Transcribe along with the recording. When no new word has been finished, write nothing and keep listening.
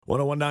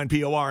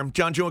1019 POR.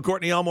 John, Joe, and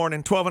Courtney all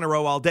morning, 12 in a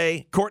row all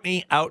day.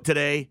 Courtney out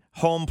today,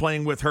 home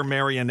playing with her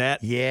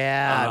marionette.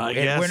 Yeah, and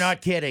yes. we're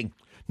not kidding.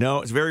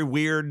 No, it's a very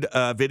weird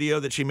video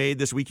that she made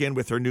this weekend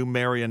with her new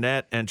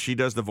marionette, and she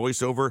does the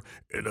voiceover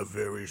in a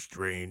very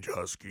strange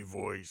husky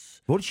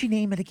voice. What did she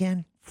name it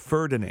again?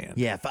 Ferdinand.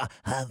 Yeah,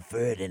 I'm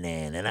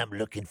Ferdinand, and I'm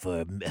looking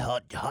for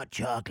hot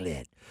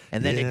chocolate.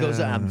 And then it goes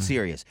on, I'm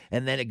serious,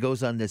 and then it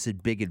goes on this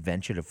big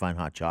adventure to find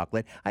hot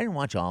chocolate. I didn't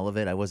watch all of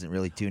it. I wasn't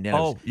really tuned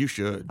in. You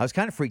should. I was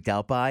kind of freaked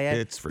out by it.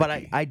 It's But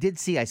freaky. I did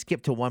see, I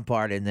skipped to one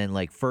part, and then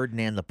like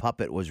Ferdinand the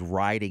puppet was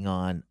riding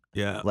on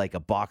like a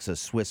box of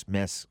Swiss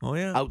Miss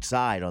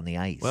outside on the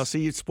ice. Well,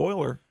 see,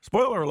 spoiler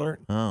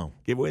alert. Oh.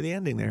 Give away the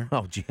ending there.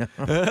 Oh, gee.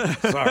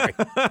 Sorry.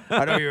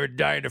 I know you were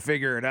dying to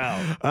figure it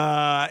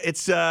out.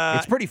 It's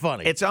pretty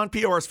funny. It's on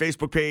POR's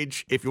Facebook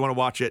page. If you want to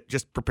watch it,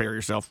 just prepare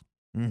yourself.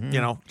 Mm-hmm.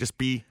 You know, just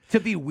be... To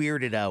be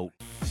weirded out.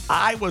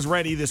 I was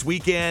ready this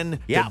weekend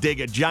to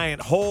dig a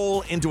giant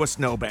hole into a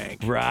snowbank.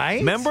 Right?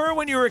 Remember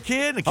when you were a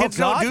kid? The kids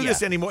don't do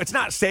this anymore. It's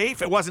not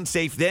safe. It wasn't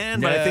safe then,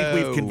 but I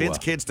think we've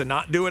convinced kids to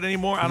not do it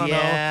anymore. I don't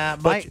know.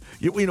 But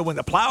you know, when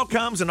the plow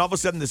comes and all of a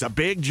sudden there's a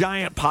big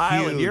giant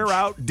pile and you're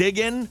out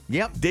digging,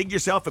 dig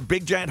yourself a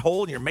big giant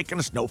hole and you're making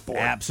a snow fort.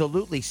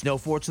 Absolutely. Snow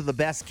forts are the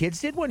best. Kids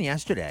did one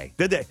yesterday.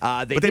 Did they?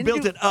 But they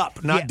built it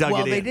up, not dug it in.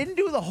 Well, they didn't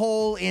do the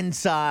hole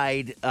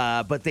inside,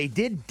 but they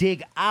did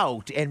dig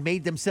out and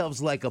made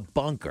themselves like a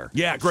bunker.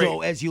 Yeah, great.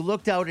 So as you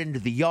looked out into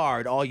the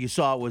yard, all you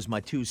saw was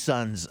my two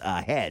sons'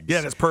 heads.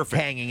 Yeah, that's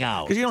perfect. Hanging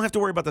out. Because you don't have to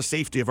worry about the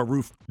safety of a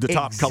roof, the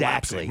top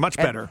collapsing. Much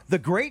better. And the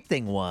great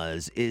thing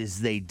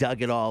is they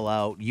dug it all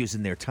out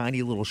using their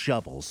tiny little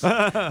shovels,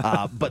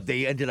 but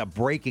they ended up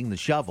breaking the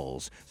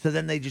shovels. So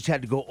then they just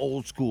had to go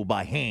old school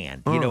by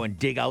hand, and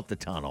dig out the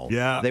tunnel.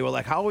 Yeah. They were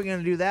like, how are we going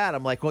to do that?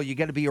 I'm like, well, you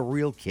got to be a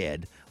real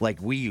kid like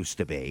we used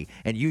to be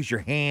and use your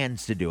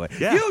hands to do it.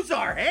 Yeah. Use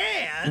our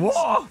hands?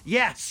 Whoa.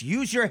 Yes,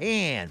 use your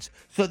hands.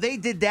 So they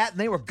did that, and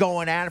they were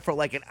going at it for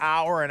like an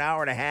hour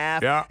and a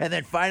half. Yeah. And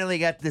then finally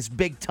got this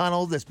big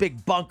tunnel, this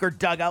big bunker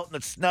dug out in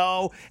the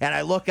snow. And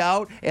I look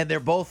out, and they're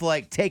both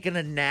like taking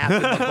a nap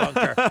in the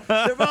bunker.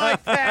 They're both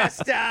like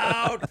passed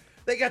out.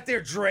 They got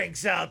their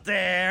drinks out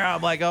there.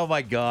 I'm like, oh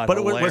my God. But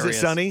hilarious. was it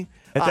sunny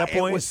at that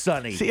point? It was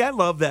sunny. See, I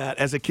love that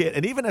as a kid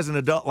and even as an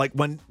adult. Like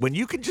when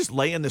you can just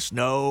lay in the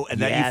snow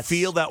and that you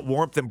feel that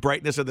warmth and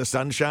brightness of the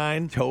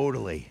sunshine.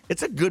 Totally.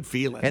 It's a good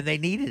feeling. And they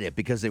needed it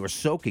because they were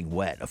soaking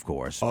wet, of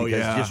course. Oh,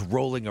 because just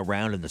rolling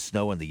around in the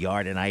snow in the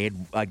yard. And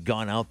I'd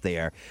gone out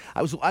there.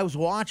 I was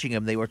watching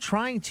them. They were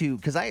trying to,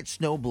 because I had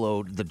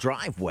snowblowed the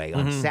driveway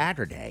on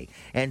Saturday.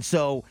 And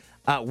so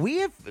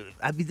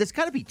there's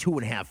got to be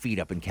 2.5 feet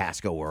up in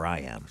Casco where I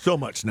am. So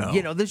much snow.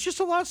 There's just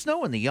a lot of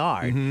snow in the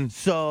yard.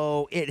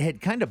 So it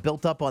had kind of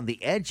built up on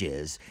the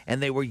edges,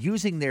 and they were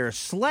using their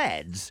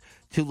sleds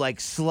to like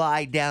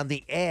slide down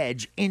the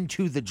edge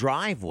into the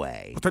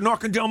driveway. But they're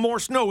knocking down more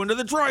snow into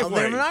the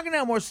driveway. They're knocking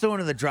down more snow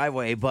into the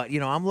driveway, but,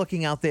 I'm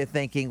looking out there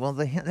thinking, well,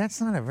 that's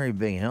not a very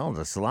big hill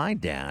to slide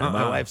down. And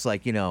my wife's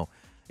like,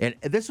 and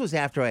this was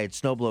after I had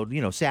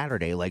snowblowed,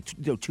 Saturday, like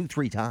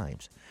 2-3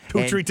 times.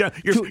 Two, 3 times.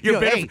 You're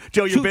bitter,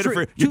 Joe. You're bitter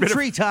for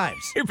 2-3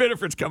 times. You're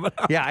Biddeford's coming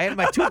up. Yeah, I had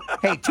my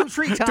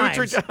 2-3 times.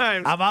 2-3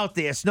 times. I'm out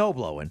there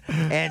snowblowing,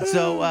 and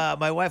so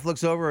my wife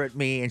looks over at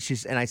me,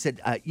 and I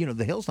said,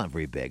 the hill's not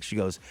very big. She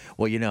goes,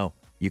 well,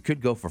 you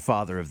could go for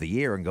Father of the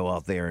Year and go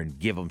out there and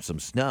give them some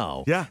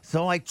snow. Yeah.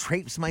 So I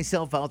traipsed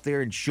myself out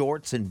there in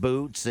shorts and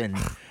boots and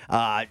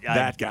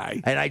that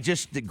guy. And I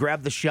just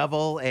grabbed the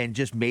shovel and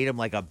just made them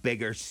like a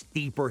bigger,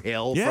 steeper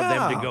hill for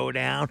them to go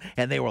down.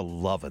 And they were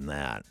loving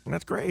that.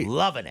 That's great.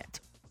 Loving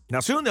it. Now,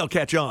 soon they'll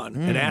catch on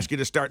and ask you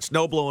to start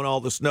snowblowing all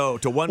the snow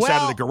to one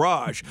side of the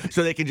garage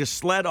so they can just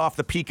sled off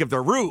the peak of the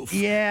roof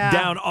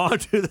down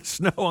onto the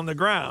snow on the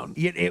ground.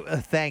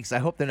 Thanks. I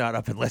hope they're not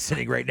up and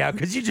listening right now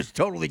because you just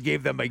totally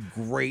gave them a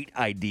great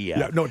idea.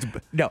 Yeah,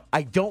 no,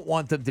 I don't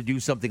want them to do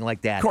something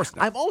like that. Of course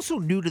not. I'm also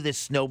new to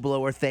this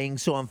snowblower thing,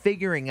 so I'm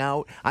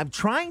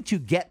trying to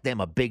get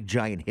them a big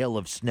giant hill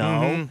of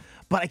snow.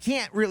 But I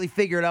can't really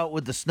figure it out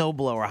with the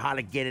snowblower, how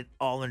to get it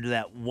all into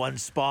that one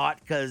spot,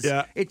 because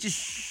it just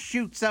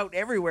shoots out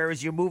everywhere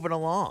as you're moving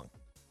along.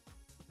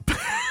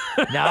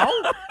 No?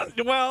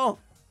 Well,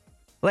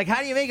 like,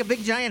 how do you make a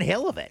big giant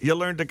hill of it? You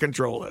learn to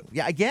control it.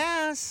 Yeah, I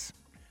guess.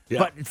 Yeah.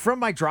 But from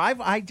my drive,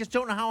 I just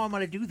don't know how I'm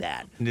going to do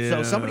that. Yeah.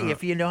 So somebody,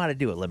 if you know how to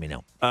do it, let me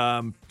know.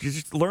 You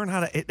just learn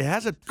how to. It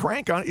has a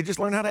crank on it. You just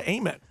learn how to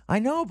aim it. I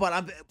know, but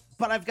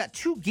I've got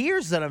 2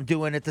 gears that I'm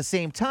doing at the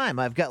same time.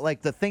 I've got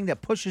like the thing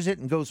that pushes it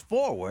and goes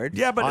forward.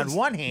 Yeah, but on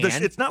one hand,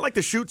 it's not like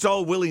the chute's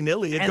all willy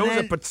nilly. It goes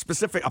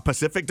a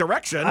Pacific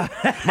direction.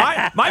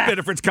 My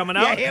Biddeford's coming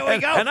out. Yeah, here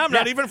we go. And I'm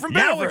not even from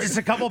Biddeford. Now we're just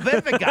a couple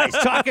Biddeford guys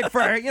talking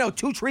for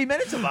 2-3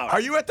 minutes about it. Are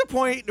you at the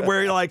point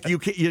where like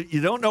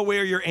you don't know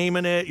where you're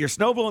aiming it? You're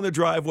snowblowing the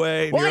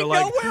driveway. And Well, you're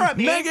I know like, where I'm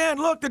aiming. Megan,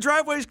 look, the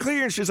driveway's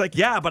clear. And she's like,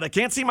 yeah, but I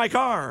can't see my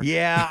car.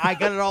 Yeah, I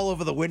got it all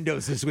over the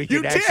windows this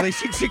weekend. You did? Actually,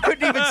 she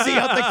couldn't even see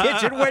out the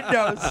kitchen windows.